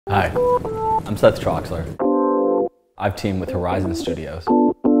Hi, I'm Seth Troxler. I've teamed with Horizn Studios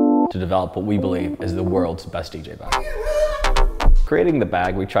to develop what we believe is the world's best DJ bag. Creating the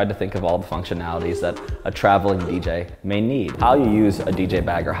bag, we tried to think of all the functionalities that a traveling DJ may need. How you use a DJ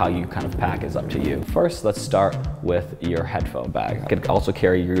bag or how you kind of pack is up to you. First, let's start with your headphone bag. You could also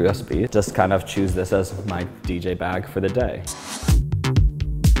carry your USB. Just kind of choose this as my DJ bag for the day.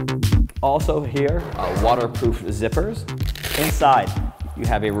 Also here, waterproof zippers. Inside, you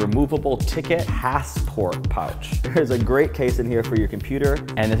have a removable ticket passport pouch. There's a great case in here for your computer,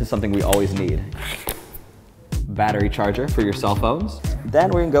 and this is something we always need. Battery charger for your cell phones. Then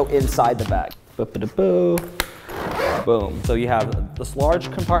we're gonna go inside the bag. Boom. So you have this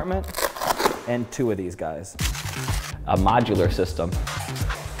large compartment and two of these guys. A modular system.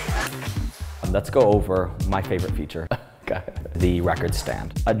 Let's go over my favorite feature, the record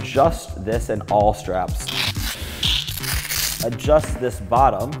stand. Adjust this in all straps. Adjust this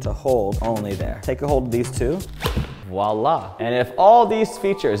bottom to hold only there. Take a hold of these two. Voila. And if all these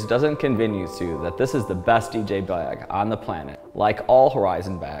features doesn't convince you that this is the best DJ bag on the planet, like all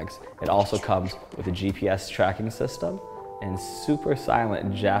Horizn bags, it also comes with a GPS tracking system and super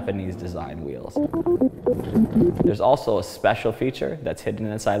silent Japanese design wheels. There's also a special feature that's hidden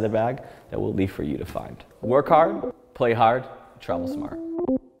inside the bag that we'll leave for you to find. Work hard, play hard, travel smart.